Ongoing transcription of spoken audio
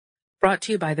Brought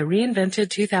to you by the reinvented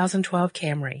 2012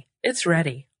 Camry. It's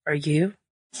ready. Are you?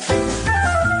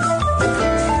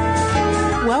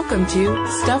 Welcome to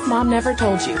Stuff Mom Never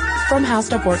Told You from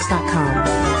HowStuffWorks.com.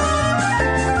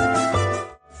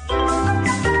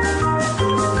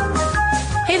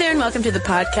 Hey there and welcome to the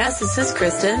podcast. This is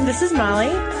Kristen. This is Molly.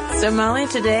 So Molly,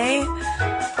 today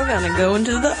we're going to go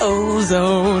into the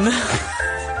ozone.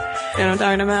 You know what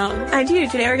I'm talking about? I do.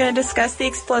 Today we're going to discuss the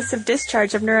explosive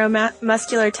discharge of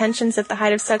neuromuscular tensions at the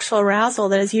height of sexual arousal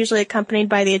that is usually accompanied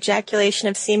by the ejaculation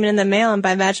of semen in the male and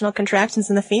by vaginal contractions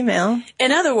in the female.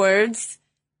 In other words,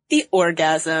 the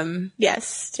orgasm.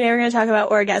 Yes. Today we're going to talk about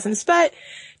orgasms, but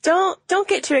don't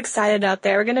get too excited out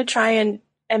there. We're going to try and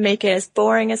make it as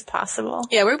boring as possible.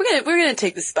 Yeah, we're gonna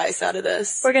take the spice out of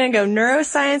this. We're going to go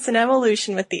neuroscience and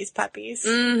evolution with these puppies.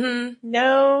 Mm-hmm.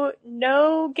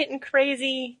 No getting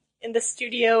crazy in the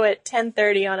studio at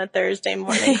 10:30 on a Thursday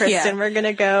morning, Kristen. Yeah. We're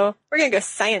gonna go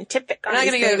scientific on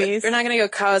these babies. We're not gonna go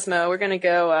Cosmo. We're gonna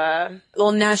go a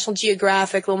little National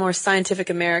Geographic, a little more Scientific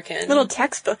American, little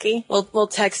textbooky, little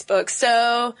textbook.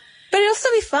 So, but it'll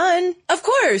still be fun, of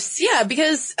course. Yeah,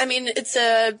 because I mean it's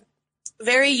a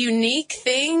very unique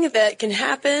thing that can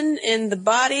happen in the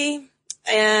body,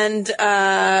 and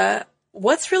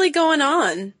what's really going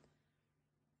on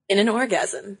in an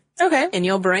orgasm? Okay, in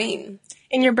your brain.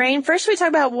 In your brain. First, we talk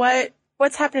about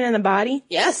what's happening in the body.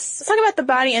 Yes. Let's talk about the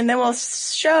body, and then we'll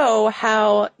show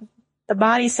how the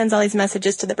body sends all these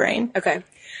messages to the brain. Okay.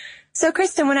 So,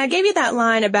 Kristen, when I gave you that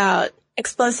line about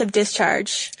explosive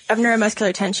discharge of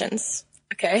neuromuscular tensions,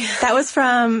 okay, that was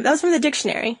from the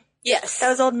dictionary. Yes. That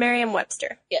was old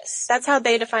Merriam-Webster. Yes. That's how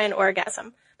they define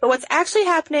orgasm. But what's actually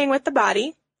happening with the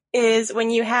body is when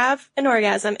you have an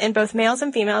orgasm in both males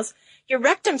and females, your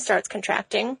rectum starts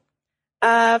contracting.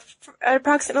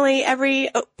 Approximately every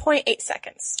 0.8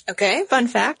 seconds. Okay. Fun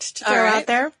fact to throw out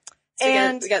there. So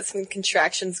and we got some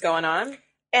contractions going on.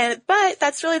 But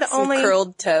that's really some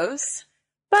curled toes.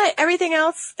 But everything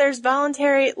else, there's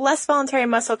less voluntary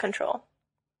muscle control.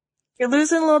 You're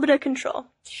losing a little bit of control.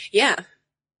 Yeah.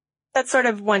 That's sort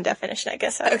of one definition, I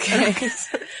guess. Okay.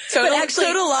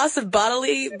 Total loss of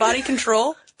body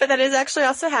control. But that is actually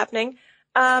also happening.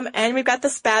 And we've got the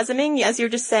spasming, as you were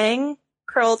just saying.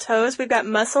 Curl toes. We've got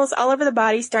muscles all over the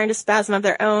body starting to spasm of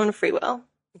their own free will.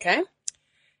 Okay.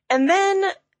 And then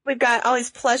we've got all these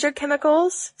pleasure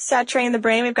chemicals saturating the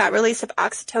brain. We've got release of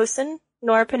oxytocin,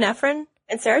 norepinephrine,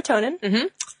 and serotonin. Mm-hmm.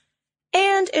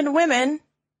 And in women,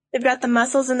 we've got the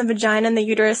muscles in the vagina and the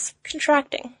uterus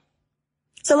contracting.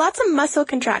 So lots of muscle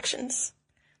contractions.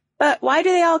 But why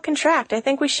do they all contract? I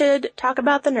think we should talk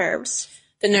about the nerves.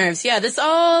 The nerves. Yeah,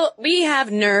 we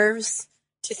have nerves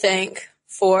to thank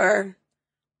for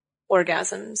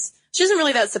orgasms, which isn't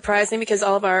really that surprising because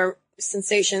all of our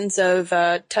sensations of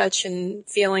touch and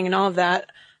feeling and all of that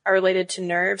are related to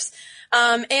nerves.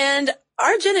 And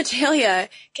our genitalia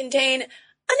contain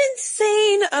an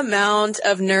insane amount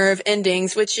of nerve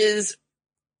endings, which is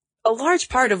a large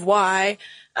part of why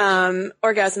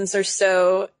orgasms are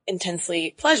so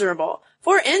intensely pleasurable.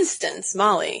 For instance,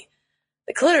 Molly,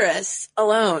 the clitoris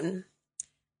alone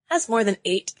has more than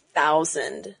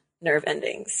 8,000 nerve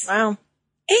endings. Wow.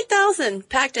 8,000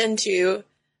 packed into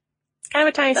kind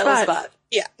of a tiny spot.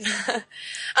 Yeah.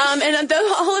 And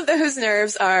all of those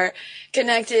nerves are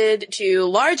connected to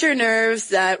larger nerves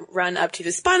that run up to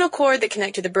the spinal cord that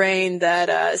connect to the brain that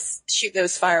shoot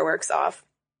those fireworks off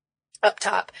up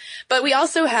top. But we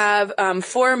also have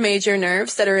 4 major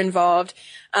nerves that are involved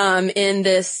in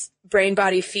this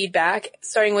brain-body feedback,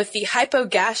 starting with the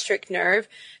hypogastric nerve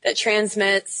that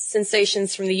transmits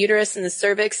sensations from the uterus and the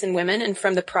cervix in women and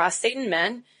from the prostate in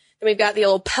men. Then we've got the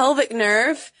old pelvic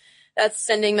nerve that's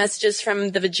sending messages from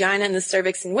the vagina and the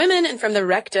cervix in women and from the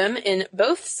rectum in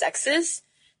both sexes.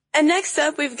 And next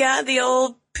up, we've got the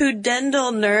old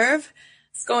pudendal nerve.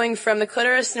 It's going from the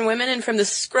clitoris in women and from the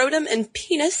scrotum and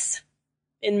penis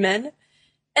in men.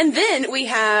 And then we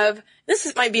have,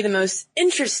 might be the most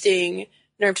interesting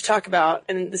nerve to talk about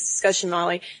in this discussion,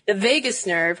 Molly, the vagus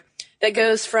nerve that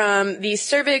goes from the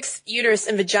cervix, uterus,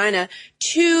 and vagina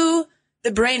to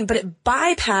the brain, but it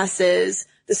bypasses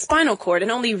the spinal cord. And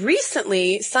only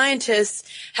recently, scientists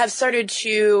have started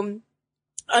to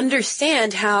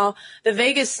understand how the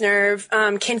vagus nerve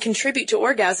can contribute to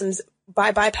orgasms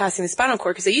by bypassing the spinal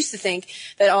cord, because they used to think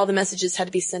that all the messages had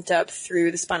to be sent up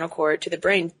through the spinal cord to the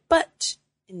brain. But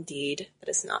indeed, that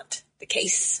is not the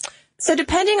case. So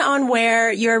depending on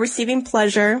where you're receiving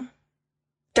pleasure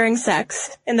during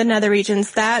sex in the nether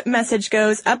regions, that message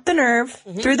goes up the nerve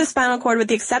through the spinal cord, with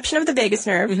the exception of the vagus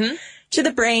nerve, to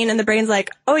the brain, and the brain's like,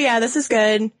 oh yeah, this is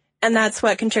good, and that's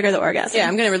what can trigger the orgasm. Yeah,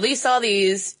 I'm going to release all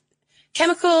these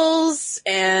chemicals,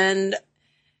 and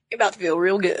you're about to feel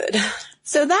real good.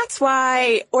 So that's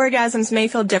why orgasms may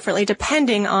feel differently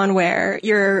depending on where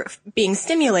you're being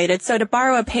stimulated. So to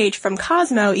borrow a page from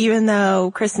Cosmo, even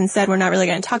though Kristen said we're not really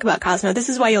going to talk about Cosmo, this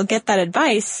is why you'll get that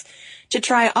advice to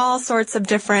try all sorts of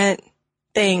different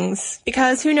things,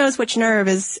 because who knows which nerve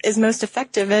is most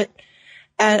effective at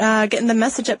getting the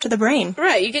message up to the brain.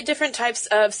 Right. You get different types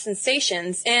of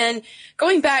sensations. And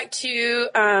going back to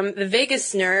the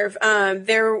vagus nerve,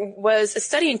 there was a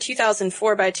study in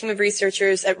 2004 by a team of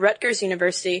researchers at Rutgers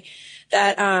University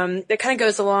that kind of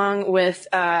goes along with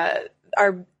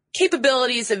our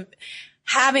capabilities of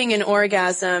having an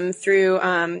orgasm through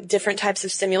different types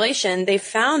of stimulation. They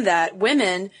found that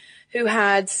women who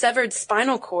had severed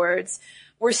spinal cords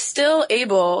were still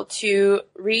able to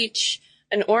reach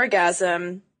an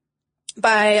orgasm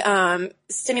by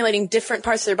stimulating different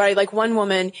parts of their body. Like one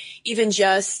woman even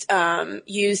just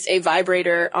used a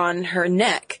vibrator on her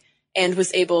neck and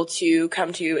was able to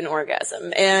come to an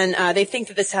orgasm. And they think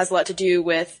that this has a lot to do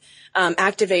with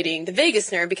activating the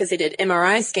vagus nerve, because they did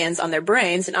MRI scans on their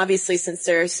brains, and obviously since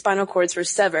their spinal cords were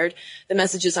severed, the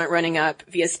messages aren't running up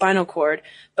via spinal cord,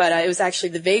 but it was actually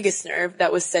the vagus nerve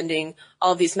that was sending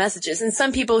all of these messages. And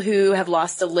some people who have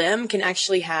lost a limb can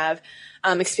actually have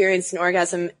experienced an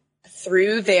orgasm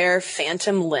through their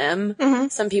phantom limb. Mm-hmm.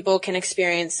 Some people can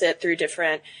experience it through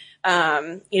different,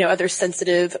 other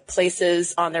sensitive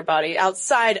places on their body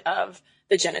outside of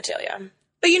the genitalia.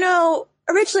 But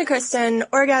originally, Kristen,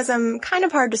 orgasm kind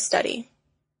of hard to study,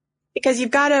 because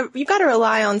you've got to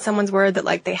rely on someone's word that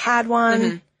like they had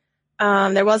one.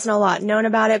 Mm-hmm. There wasn't a lot known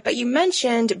about it, but you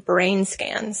mentioned brain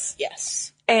scans.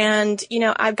 Yes. And,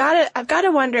 I've got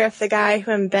to wonder if the guy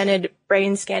who invented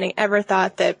brain scanning ever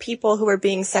thought that people who were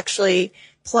being sexually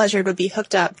pleasured would be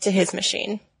hooked up to his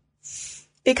machine.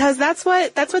 Because that's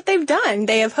what they've done.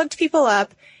 They have hooked people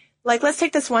up. Like, let's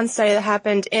take this one study that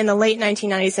happened in the late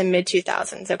 1990s and mid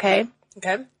 2000s, okay?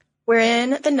 Okay. We're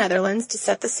in the Netherlands to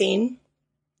set the scene.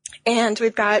 And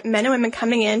we've got men and women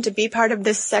coming in to be part of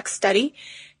this sex study.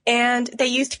 And they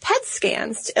used PET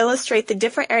scans to illustrate the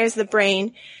different areas of the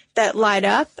brain that light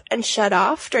up and shut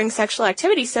off during sexual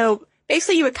activity. So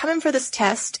basically you would come in for this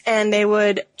test and they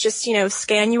would just,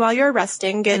 scan you while you're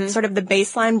resting, get mm-hmm. sort of the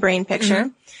baseline brain picture. Mm-hmm.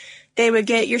 They would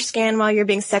get your scan while you're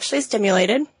being sexually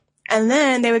stimulated. And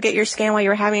then they would get your scan while you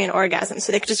were having an orgasm.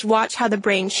 So they could just watch how the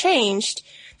brain changed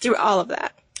through all of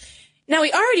that. Now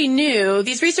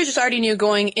these researchers already knew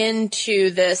going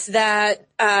into this that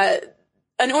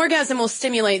an orgasm will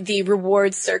stimulate the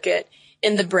reward circuit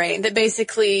in the brain that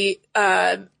basically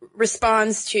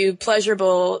responds to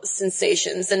pleasurable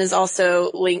sensations and is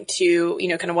also linked to,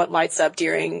 kind of what lights up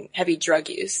during heavy drug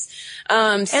use.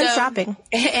 And shopping.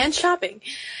 And shopping.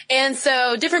 And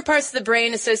so different parts of the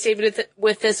brain associated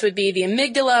with this would be the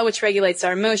amygdala, which regulates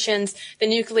our emotions, the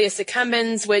nucleus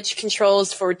accumbens, which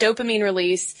controls for dopamine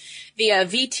release, the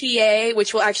VTA,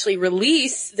 which will actually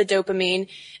release the dopamine,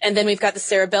 and then we've got the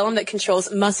cerebellum that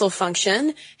controls muscle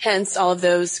function, hence all of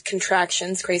those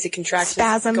contractions, crazy contractions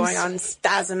spasms going on,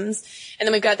 spasms. And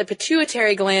then we've got the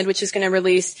pituitary gland, which is going to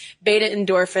release beta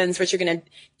endorphins, which are going to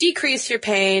decrease your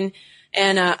pain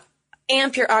and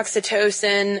amp your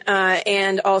oxytocin,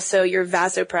 and also your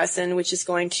vasopressin, which is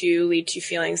going to lead to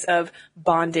feelings of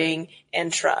bonding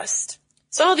and trust.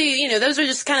 So all the, that's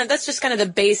just kind of the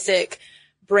basic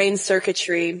brain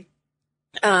circuitry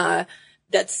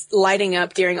that's lighting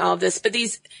up during all of this. But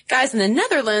these guys in the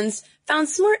Netherlands found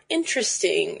some more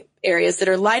interesting areas that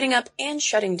are lighting up and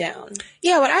shutting down.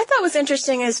 Yeah, what I thought was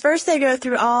interesting is first they go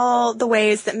through all the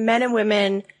ways that men and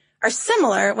women are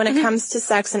similar when it mm-hmm. comes to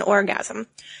sex and orgasm.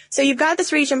 So you've got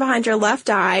this region behind your left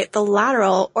eye, the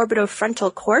lateral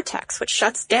orbitofrontal cortex, which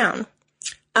shuts down.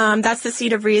 That's the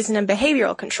seat of reason and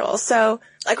behavioral control. So,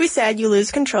 like we said, you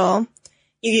lose control.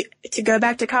 To go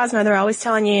back to Cosmo, they're always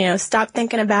telling you, stop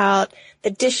thinking about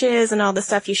the dishes and all the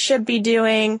stuff you should be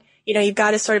doing. You've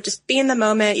got to sort of just be in the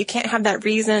moment. You can't have that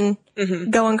reason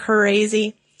mm-hmm. going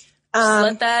crazy.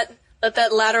 Just let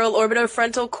that lateral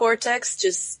orbitofrontal cortex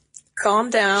just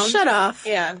calm down. Shut off.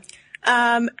 Yeah.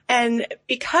 And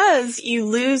because you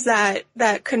lose that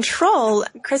control,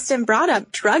 Kristen brought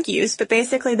up drug use, but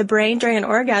basically the brain during an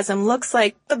orgasm looks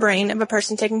like the brain of a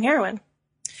person taking heroin.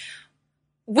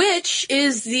 Which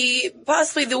is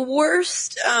possibly the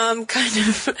worst, kind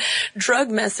of drug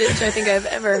message I think I've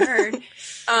ever heard.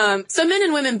 So men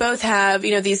and women both have,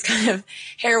 these kind of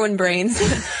heroin brains,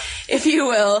 if you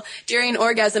will, during an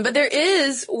orgasm. But there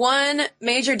is one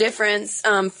major difference,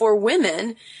 for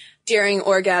women during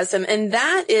orgasm, and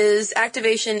that is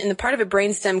activation in the part of a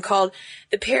brainstem called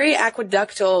the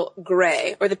periaqueductal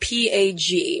gray, or the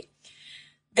PAG.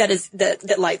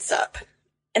 that lights up.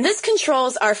 And this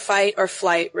controls our fight or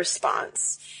flight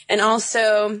response. And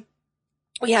also,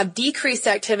 we have decreased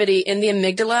activity in the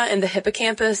amygdala and the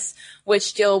hippocampus,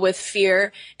 which deal with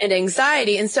fear and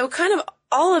anxiety. And so kind of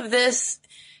all of this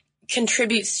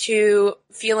contributes to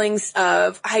feelings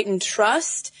of heightened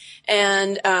trust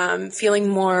and feeling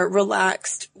more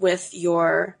relaxed with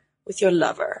your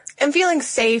lover. And feeling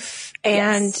safe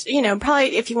and, Yes.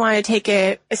 Probably if you want to take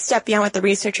it a step beyond what the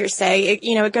researchers say,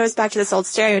 it goes back to this old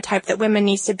stereotype that women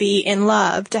need to be in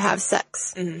love to have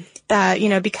sex. Mm-hmm.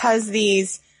 That, because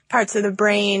these parts of the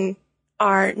brain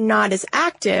are not as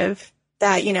active,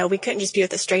 that, we couldn't just be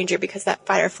with a stranger because that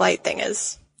fight or flight thing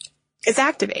is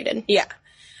activated. Yeah.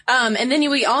 And then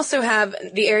we also have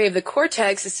the area of the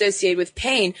cortex associated with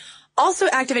pain, also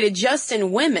activated just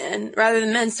in women rather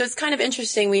than men. So it's kind of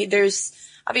interesting. There's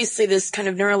obviously this kind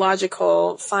of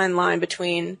neurological fine line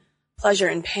between pleasure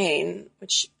and pain,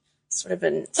 which is sort of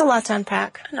It's a lot to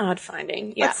unpack. an odd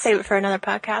finding. Yeah. Let's save it for another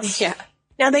podcast. Yeah.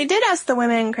 Now, they did ask the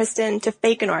women, Kristen, to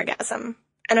fake an orgasm.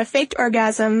 And a faked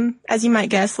orgasm, as you might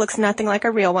guess, looks nothing like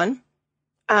a real one.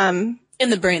 In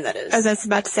the brain, that is. As I was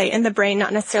about to say, in the brain,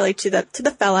 not necessarily to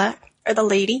the fella or the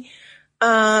lady.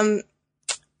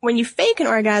 When you fake an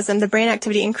orgasm, the brain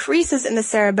activity increases in the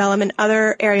cerebellum and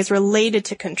other areas related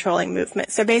to controlling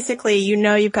movement. So basically,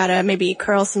 you've got to maybe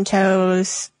curl some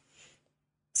toes,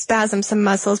 spasm some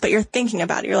muscles, but you're thinking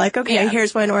about it. You're like, okay,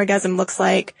 here's what an orgasm looks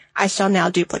like. I shall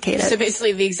now duplicate it. So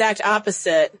basically the exact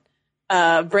opposite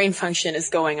brain function is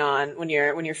going on when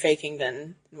you're faking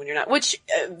than when you're not, which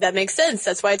that makes sense.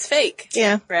 That's why it's fake.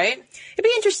 Yeah. Right? It'd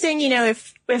be interesting,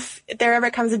 if there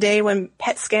ever comes a day when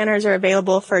PET scanners are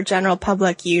available for general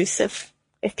public use, if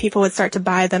people would start to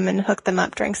buy them and hook them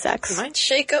up during sex. Might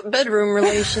shake up bedroom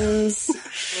relations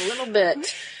a little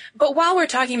bit. But while we're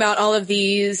talking about all of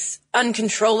these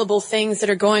uncontrollable things that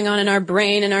are going on in our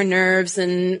brain and our nerves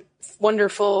and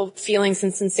wonderful feelings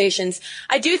and sensations,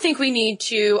 I do think we need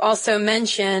to also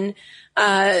mention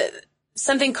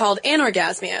something called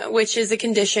anorgasmia, which is a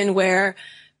condition where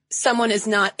someone is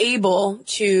not able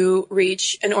to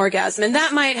reach an orgasm. And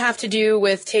that might have to do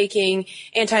with taking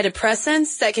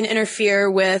antidepressants that can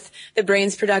interfere with the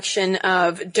brain's production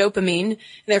of dopamine, and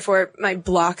therefore it might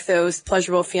block those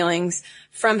pleasurable feelings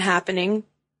from happening.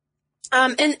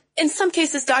 And in some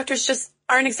cases, doctors just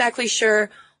aren't exactly sure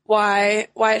why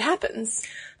it happens.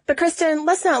 But Kristen,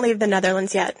 let's not leave the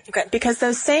Netherlands yet. Okay. Because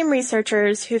those same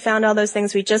researchers who found all those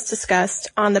things we just discussed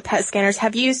on the PET scanners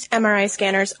have used MRI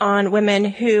scanners on women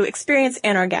who experience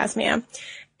anorgasmia.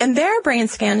 And their brain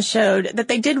scans showed that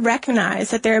they did recognize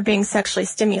that they were being sexually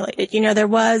stimulated. There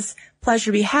was pleasure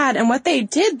to be had. And what they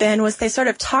did then was they sort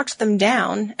of talked them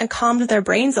down and calmed their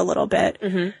brains a little bit.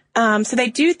 Mm-hmm. So they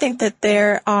do think that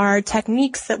there are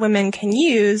techniques that women can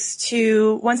use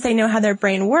to, once they know how their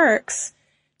brain works,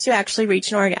 to actually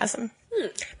reach an orgasm.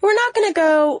 But we're not going to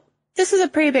go, this is a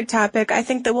pretty big topic. I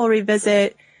think that we'll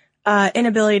revisit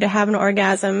inability to have an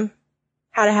orgasm,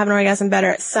 how to have an orgasm better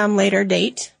at some later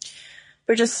date.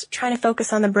 We're just trying to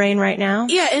focus on the brain right now.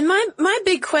 Yeah, and my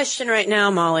big question right now,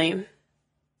 Molly,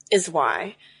 is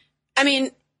why. I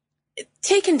mean,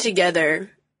 taken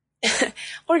together,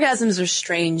 orgasms are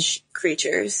strange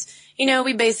creatures.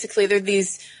 They're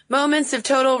these moments of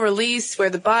total release where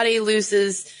the body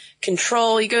loses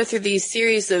control. You go through these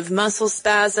series of muscle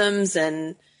spasms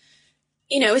and,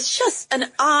 it's just an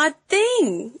odd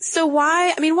thing. So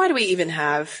why do we even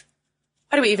have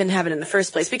it in the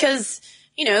first place? Because,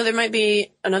 there might be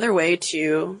another way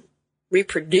to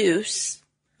reproduce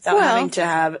without having to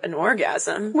have an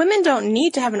orgasm. Women don't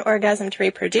need to have an orgasm to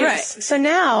reproduce. Right. So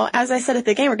now, as I said at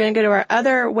the beginning, we're going to go to our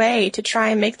other way to try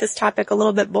and make this topic a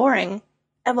little bit boring.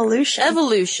 Evolution.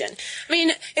 I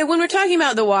mean, when we're talking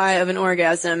about the why of an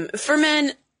orgasm, for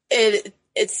men,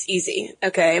 it's easy.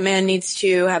 Okay. A man needs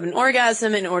to have an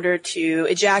orgasm in order to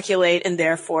ejaculate and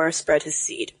therefore spread his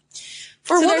seed.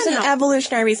 So there's an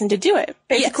evolutionary reason to do it.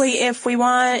 Basically, if we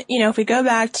want, if we go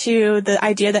back to the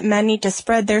idea that men need to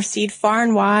spread their seed far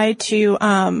and wide to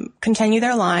continue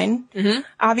their line,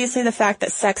 obviously the fact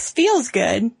that sex feels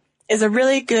good is a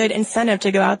really good incentive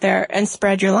to go out there and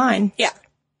spread your line. Yeah.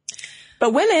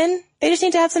 But women, they just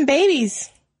need to have some babies.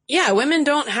 Yeah, women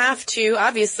do not have to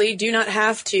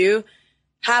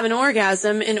have an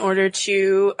orgasm in order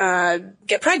to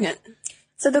get pregnant.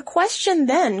 So the question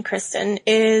then, Kristen,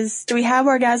 is do we have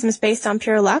orgasms based on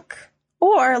pure luck?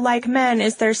 Or, like men,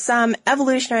 is there some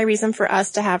evolutionary reason for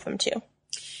us to have them too?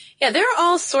 Yeah, there are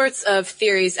all sorts of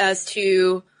theories as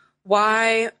to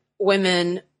why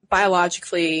women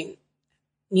biologically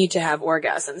need to have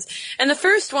orgasms. And the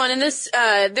first one, and this,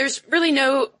 there's really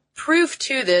no proof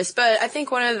to this, but I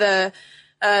think one of the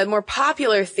more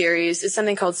popular theories is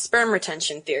something called sperm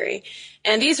retention theory.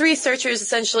 And these researchers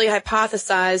essentially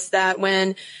hypothesize that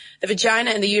when the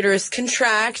vagina and the uterus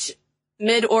contract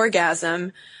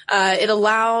mid-orgasm, it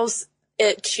allows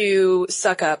it to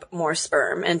suck up more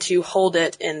sperm and to hold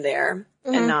it in there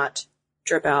and not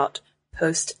drip out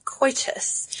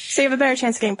post-coitus. So you have a better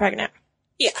chance of getting pregnant.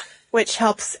 Yeah. Which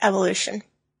helps evolution.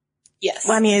 Yes.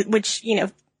 Well, I mean, which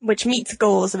meets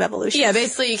goals of evolution. Yeah,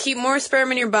 basically you keep more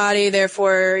sperm in your body,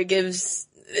 therefore there's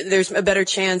a better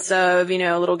chance of,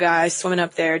 a little guy swimming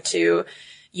up there to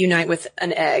unite with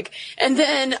an egg. And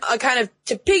then kind of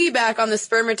to piggyback on the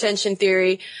sperm retention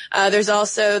theory, there's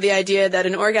also the idea that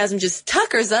an orgasm just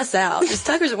tuckers us out, just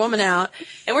tuckers a woman out,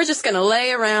 and we're just going to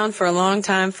lay around for a long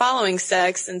time following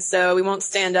sex, and so we won't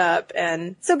stand up.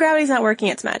 And so gravity's not working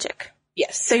its magic.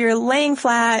 Yes. So you're laying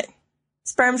flat,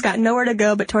 sperm's got nowhere to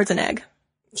go but towards an egg.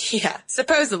 Yeah,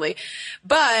 supposedly.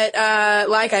 But,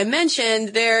 like I mentioned,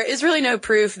 there is really no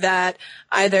proof that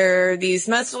either these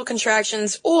muscle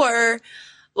contractions or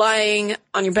lying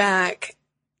on your back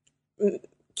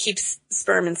keeps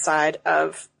sperm inside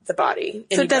of the body.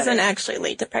 So it doesn't actually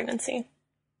lead to pregnancy?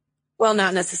 Well,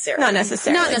 not necessarily. Not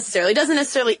necessarily. Not necessarily. It doesn't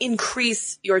necessarily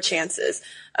increase your chances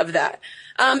of that.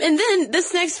 And then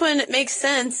this next one makes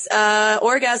sense.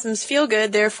 Orgasms feel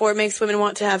good, therefore it makes women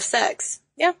want to have sex.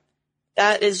 Yeah.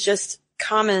 That is just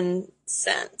common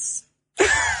sense.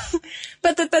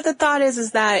 But the thought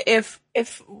is that if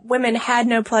women had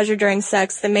no pleasure during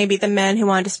sex, then maybe the men who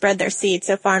wanted to spread their seed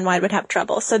so far and wide would have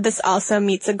trouble. So this also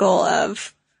meets a goal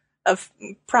of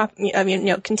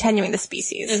continuing the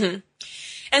species. Mm-hmm.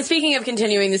 And speaking of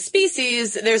continuing the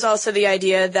species, there's also the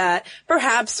idea that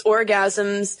perhaps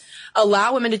orgasms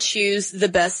allow women to choose the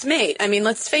best mate. I mean,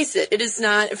 let's face it, it is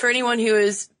not, for anyone who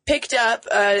is picked up,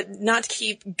 not to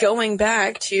keep going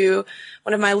back to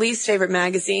one of my least favorite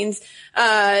magazines,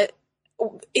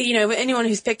 anyone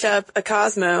who's picked up a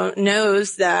Cosmo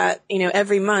knows that,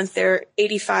 every month there are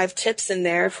 85 tips in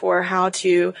there for how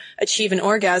to achieve an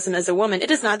orgasm as a woman. It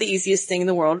is not the easiest thing in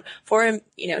the world for him,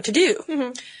 to do.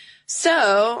 Mm-hmm.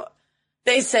 So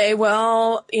they say,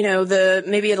 well,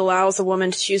 maybe it allows a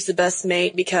woman to choose the best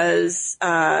mate because,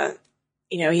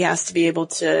 he has to be able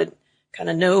to kind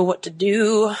of know what to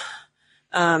do,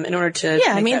 in order to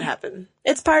make that happen.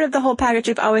 It's part of the whole package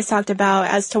we've always talked about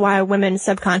as to why women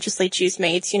subconsciously choose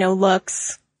mates,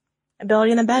 looks,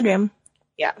 ability in the bedroom.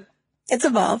 Yeah. It's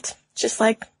evolved, just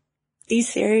like these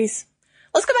theories.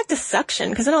 Let's go back to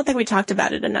suction, because I don't think we talked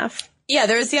about it enough. Yeah,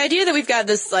 there's the idea that we've got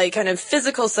this kind of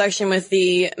physical suction with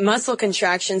the muscle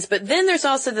contractions, but then there's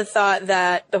also the thought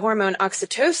that the hormone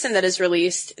oxytocin that is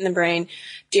released in the brain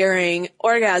during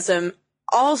orgasm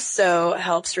also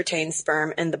helps retain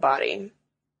sperm in the body.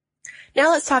 Now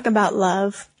let's talk about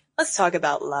love. Let's talk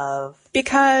about love.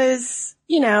 Because,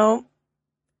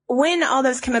 when all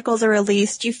those chemicals are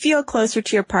released, you feel closer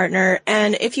to your partner.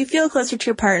 And if you feel closer to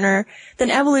your partner, then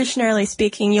evolutionarily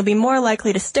speaking, you'll be more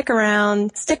likely to stick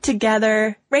around, stick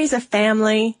together, raise a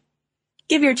family,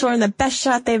 give your children the best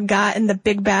shot they've got in the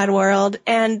big bad world.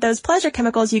 And those pleasure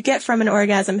chemicals you get from an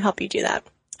orgasm help you do that.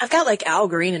 I've got Al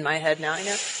Green in my head now, I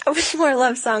know. I wish more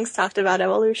love songs talked about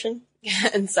evolution.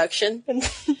 And suction.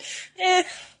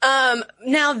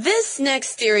 Now this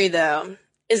next theory though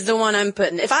is the one I'm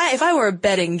putting. If I were a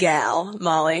betting gal,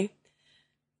 Molly,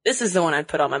 this is the one I'd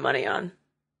put all my money on.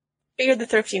 But you're the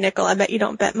thrifty nickel. I bet you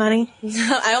don't bet money.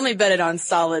 I only bet it on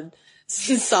solid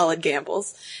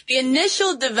gambles. The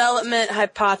initial development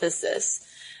hypothesis.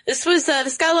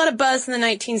 This got a lot of buzz in the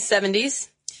 1970s,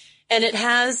 and it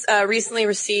has recently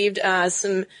received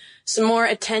some more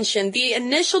attention. The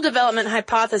initial development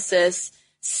hypothesis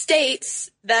states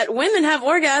that women have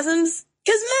orgasms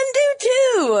because men do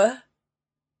too.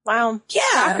 Wow. Yeah.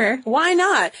 Shocker. Why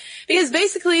not? Because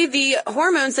basically the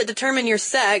hormones that determine your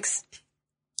sex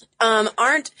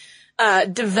aren't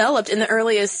developed in the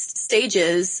earliest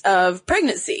stages of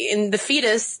pregnancy, and the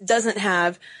fetus doesn't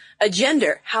have a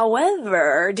gender.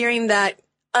 However, during that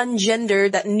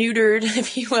ungendered, that neutered,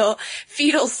 if you will,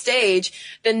 fetal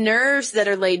stage, the nerves that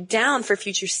are laid down for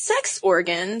future sex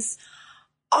organs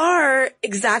are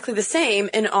exactly the same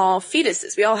in all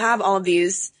fetuses. We all have all of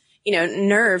these,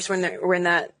 nerves when we're in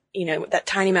that, that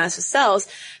tiny mass of cells.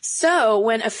 So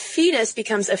when a fetus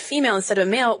becomes a female instead of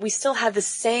a male, we still have the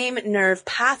same nerve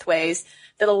pathways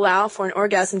that allow for an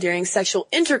orgasm during sexual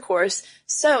intercourse.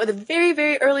 So at the very,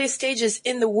 very earliest stages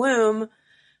in the womb,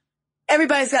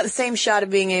 everybody's got the same shot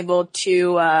of being able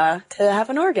to have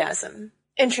an orgasm.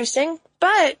 Interesting.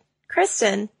 But,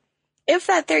 Kristen, if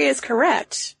that theory is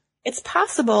correct, it's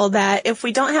possible that if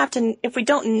we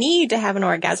don't need to have an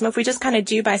orgasm, if we just kind of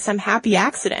do by some happy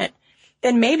accident,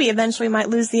 then maybe eventually we might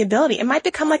lose the ability. It might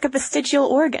become like a vestigial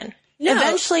organ. No.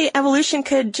 Eventually, evolution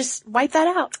could just wipe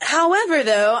that out. However,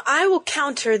 though, I will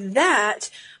counter that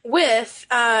with,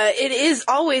 it is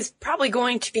always probably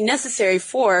going to be necessary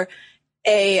for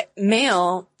a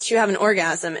male to have an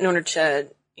orgasm in order to,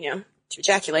 to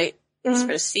ejaculate,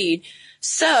 spread a seed.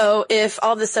 So if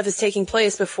all this stuff is taking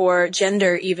place before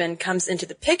gender even comes into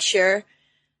the picture,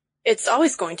 it's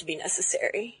always going to be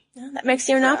necessary. Yeah, that makes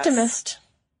you an optimist.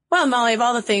 Well, Molly, of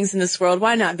all the things in this world,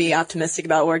 why not be optimistic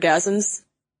about orgasms?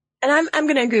 And I'm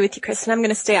going to agree with you, Kristen. I'm going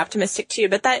to stay optimistic too.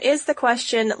 But that is the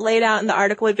question laid out in the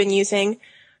article we've been using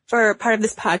for part of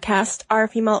this podcast. Are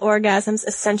female orgasms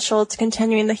essential to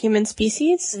continuing the human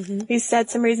species? We've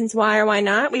said some reasons why or why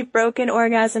not. We've broken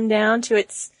orgasm down to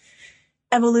its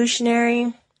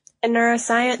evolutionary and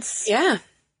neuroscience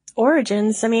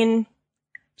origins. I mean,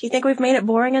 do you think we've made it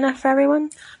boring enough for everyone?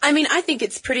 I mean, I think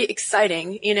it's pretty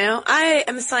exciting, I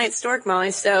am a science dork, Molly,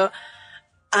 so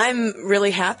I'm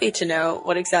really happy to know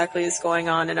what exactly is going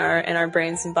on in our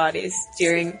brains and bodies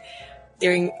during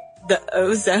the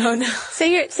ozone.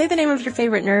 Say the name of your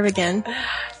favorite nerve again.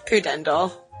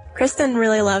 Pudendal. Kristen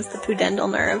really loves the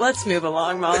pudendal nerve. Let's move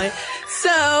along, Molly.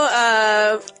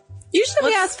 So, usually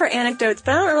we ask for anecdotes,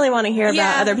 but I don't really want to hear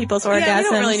about other people's orgasms. Yeah, we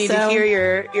don't really need to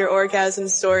hear your orgasm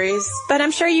stories. But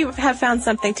I'm sure you have found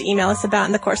something to email us about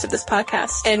in the course of this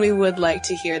podcast. And we would like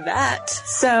to hear that.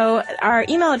 So our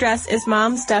email address is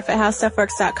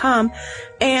momstuff@howstuffworks.com.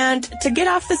 And to get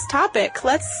off this topic,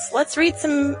 let's read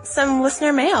some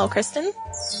listener mail, Kristen.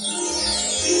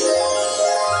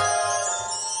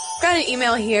 Got an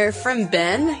email here from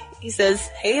Ben. He says,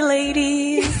 "Hey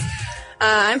ladies.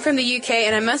 I'm from the UK,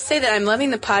 and I must say that I'm loving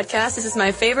the podcast. This is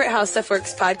my favorite How Stuff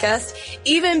Works podcast.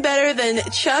 Even better than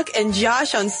Chuck and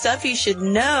Josh on Stuff You Should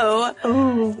Know."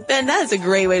 Ooh. Ben, that is a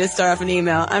great way to start off an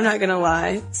email. I'm not going to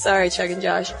lie. Sorry, Chuck and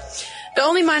Josh. The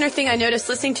only minor thing I noticed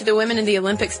listening to the Women in the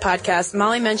Olympics podcast,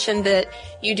 Molly mentioned that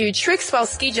you do tricks while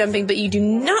ski jumping, but you do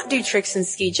not do tricks in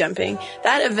ski jumping.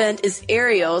 That event is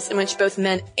aerials, in which both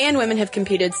men and women have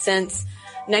competed since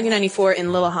 1994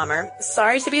 in Lillehammer.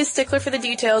 Sorry to be a stickler for the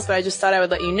details, but I just thought I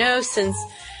would let you know since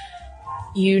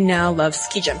you now love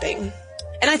ski jumping.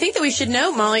 And I think that we should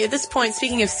note, Molly, at this point,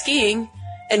 speaking of skiing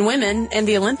and women and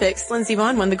the Olympics, Lindsey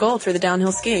Vonn won the gold for the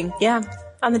downhill skiing. Yeah.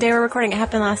 On the day we're recording, it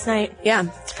happened last night. Yeah.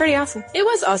 It's pretty awesome. It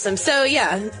was awesome. So,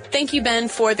 yeah, thank you, Ben,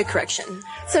 for the correction.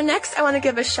 So next, I want to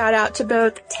give a shout out to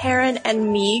both Taryn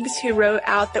and Meigs, who wrote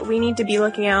out that we need to be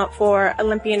looking out for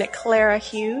Olympian Clara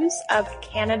Hughes of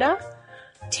Canada.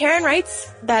 Taryn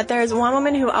writes that there's one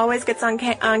woman who always gets on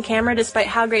camera despite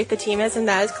how great the team is, and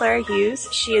that is Clara Hughes.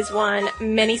 She has won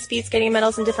many speed skating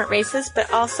medals in different races,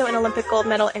 but also an Olympic gold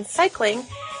medal in cycling.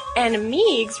 And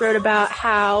Meigs wrote about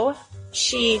how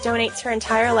she donates her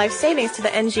entire life savings to the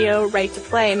NGO Right to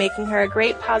Play, making her a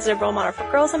great positive role model for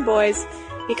girls and boys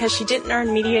because she didn't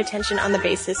earn media attention on the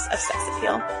basis of sex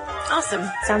appeal. Awesome.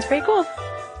 Sounds pretty cool.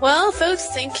 Well, folks,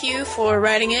 thank you for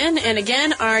writing in. And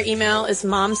again, our email is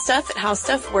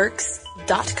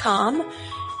momstuff@howstuffworks.com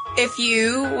if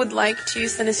you would like to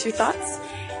send us your thoughts.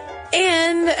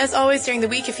 And as always during the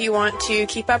week, if you want to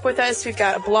keep up with us, we've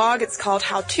got a blog. It's called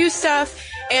How To Stuff.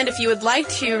 And if you would like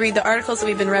to read the articles that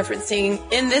we've been referencing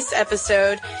in this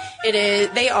episode,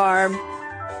 they are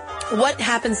what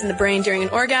happens in the brain during an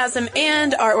orgasm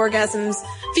and are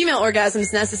female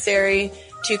orgasms necessary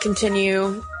to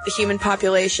continue the human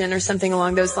population or something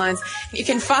along those lines. You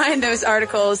can find those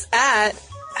articles at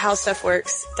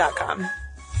howstuffworks.com.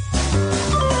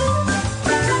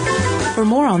 For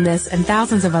more on this and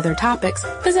thousands of other topics,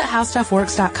 visit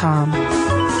howstuffworks.com.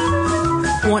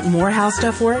 Want more How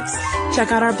Stuff Works?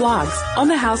 Check out our blogs on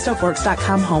the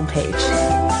howstuffworks.com homepage.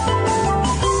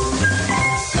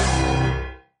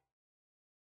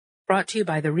 Brought to you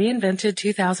by the reinvented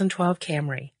 2012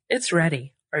 Camry. It's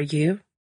ready. Are you?